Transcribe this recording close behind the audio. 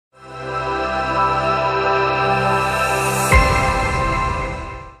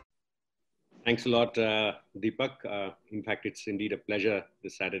Thanks a lot, Deepak. In fact, it's indeed a pleasure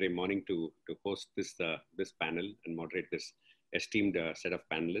this Saturday morning to host this panel and moderate this esteemed set of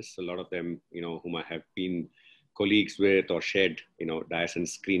panelists. A lot of them, whom I have been colleagues with or shared, dais and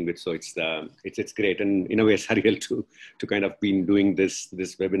screen with. So it's great, and in a way, surreal to kind of been doing this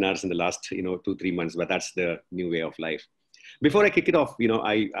webinars in the last 2-3 months. But that's the new way of life. Before I kick it off,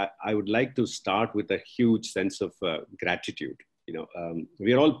 I would like to start with a huge sense of gratitude.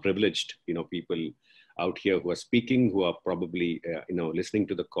 We are all privileged, people out here who are speaking, who are probably, listening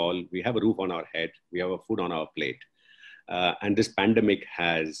to the call. We have a roof on our head. We have a food on our plate. And this pandemic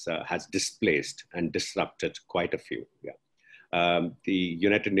has displaced and disrupted quite a few. The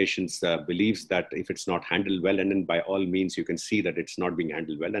United Nations believes that if it's not handled well, and then by all means, you can see that it's not being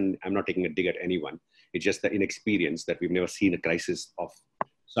handled well. And I'm not taking a dig at anyone. It's just the inexperience that we've never seen a crisis of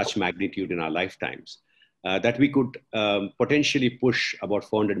such magnitude in our lifetimes. That we could potentially push about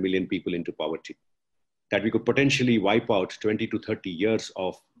 400 million people into poverty, that we could potentially wipe out 20 to 30 years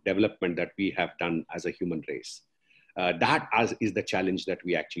of development that we have done as a human race. That is the challenge that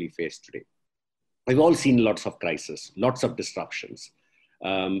we actually face today. We've all seen lots of crises, lots of disruptions.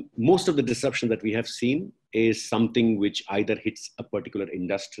 Most of the disruption that we have seen is something which either hits a particular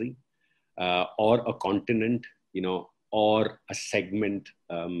industry or a continent, or a segment.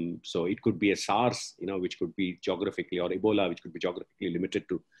 So it could be a SARS, which could be geographically, or Ebola, which could be geographically limited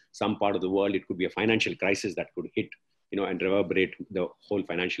to some part of the world. It could be a financial crisis that could hit, and reverberate the whole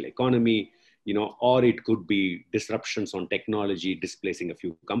financial economy, or it could be disruptions on technology, displacing a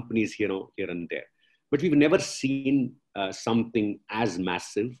few companies here and there. But we've never seen something as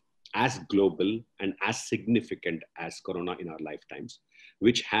massive, as global, and as significant as Corona in our lifetimes,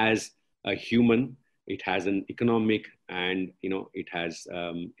 which has a human, it has an economic, and it has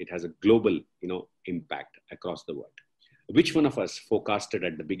a global impact across the world. Which one of us forecasted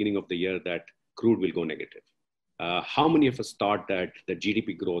at the beginning of the year that crude will go negative? How many of us thought that the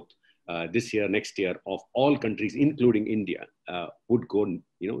GDP growth this year, next year, of all countries, including India, would go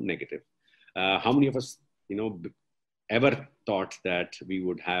negative? How many of us ever thought that we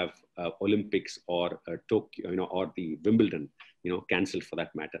would have Olympics or Tokyo, or the Wimbledon cancelled for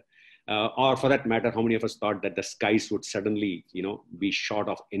that matter? Or for that matter, how many of us thought that the skies would suddenly, be short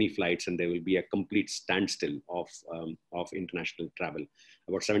of any flights and there will be a complete standstill of international travel?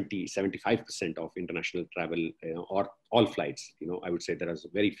 About 75% of international travel, or all flights, I would say there are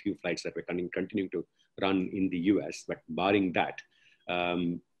very few flights that we're continuing to run in the US, but barring that,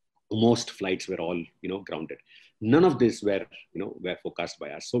 most flights were all, grounded. None of this were forecast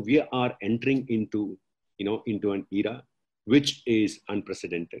by us. So we are entering into an era which is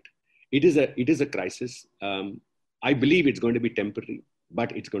unprecedented. It is a crisis. I believe it's going to be temporary,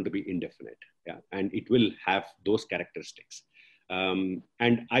 but it's going to be indefinite. And it will have those characteristics. And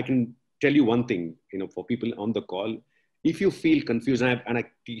I can tell you one thing, for people on the call, if you feel confused, and I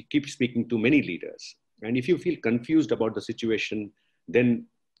keep speaking to many leaders, and if you feel confused about the situation, then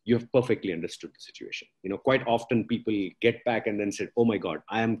you have perfectly understood the situation. Quite often people get back and then say, oh my God,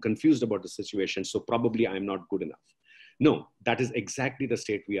 I am confused about the situation, so probably I'm not good enough. No, that is exactly the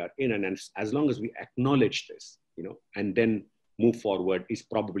state we are in. And as long as we acknowledge this, and then move forward, is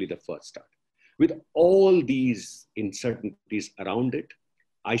probably the first start. With all these uncertainties around it,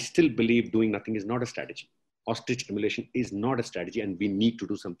 I still believe doing nothing is not a strategy. Ostrich emulation is not a strategy, and we need to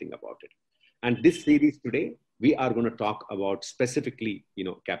do something about it. And this series today, we are going to talk about specifically,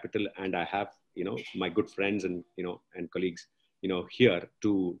 capital. And I have, my good friends and, and colleagues, here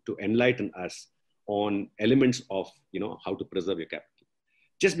to enlighten us on elements of, how to preserve your capital.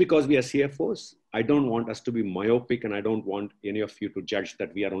 Just because we are CFOs, I don't want us to be myopic, and I don't want any of you to judge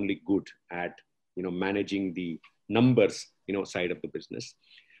that we are only good at, managing the numbers, side of the business.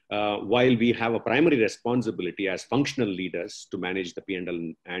 While we have a primary responsibility as functional leaders to manage the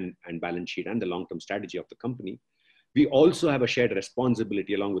P&L and balance sheet and the long-term strategy of the company, we also have a shared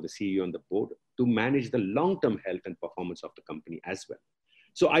responsibility along with the CEO and the board to manage the long-term health and performance of the company as well.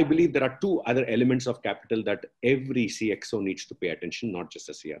 So I believe there are two other elements of capital that every CXO needs to pay attention, not just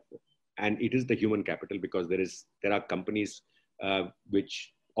a CFO. And it is the human capital, because there are companies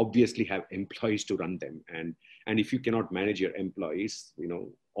which obviously have employees to run them. And if you cannot manage your employees,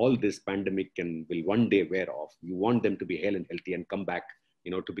 all this pandemic will one day wear off. You want them to be hale and healthy and come back,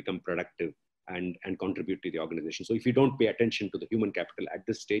 to become productive and contribute to the organization. So if you don't pay attention to the human capital at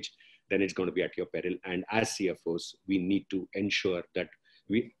this stage, then it's going to be at your peril. And as CFOs, we need to ensure that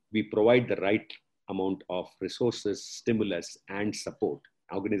we provide the right amount of resources, stimulus, and support,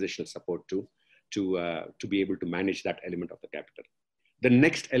 organizational support to be able to manage that element of the capital. The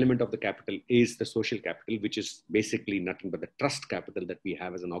next element of the capital is the social capital, which is basically nothing but the trust capital that we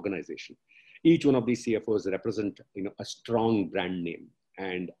have as an organization. Each one of these CFOs represent, a strong brand name,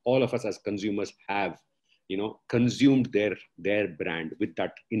 and all of us as consumers have, consumed their brand with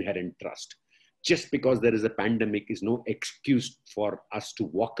that inherent trust. Just because there is a pandemic is no excuse for us to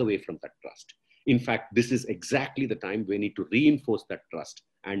walk away from that trust. In fact, this is exactly the time we need to reinforce that trust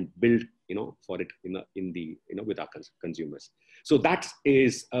and build, for it with our consumers. So that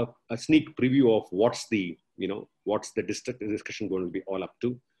is a sneak preview of what's the discussion going to be all up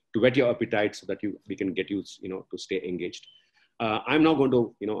to whet your appetite so that we can get you, to stay engaged. I'm now going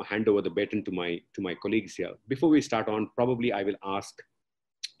to, hand over the baton to my colleagues here. Before we start on, probably I will ask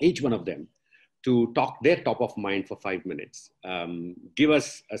each one of them to talk their top of mind for 5 minutes. Give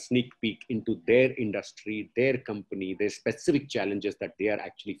us a sneak peek into their industry, their company, their specific challenges that they are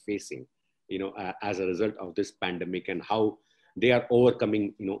actually facing, as a result of this pandemic, and how they are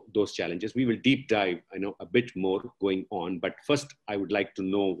overcoming, those challenges. We will deep dive, a bit more going on, but first I would like to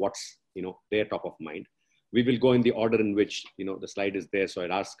know what's, their top of mind. We will go in the order in which, the slide is there. So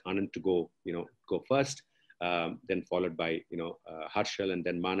I'd ask Anand to go first, then followed by, Harshal, and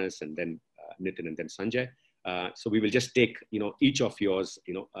then Manas, and then Nitin, and then Sanjay. So we will just take, each of yours,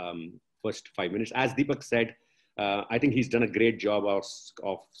 first 5 minutes. As Deepak said, I think he's done a great job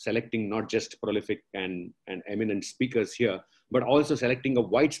of selecting not just prolific and eminent speakers here, but also selecting a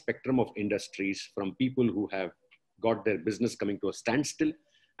wide spectrum of industries, from people who have got their business coming to a standstill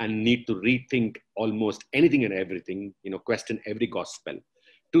and need to rethink almost anything and everything, question every gospel,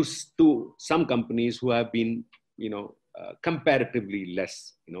 to some companies who have been, comparatively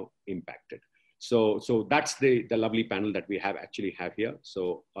less, impacted. So that's the lovely panel that we have here.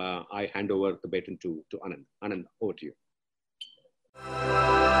 So I hand over the baton to Anand. Anand, over to you.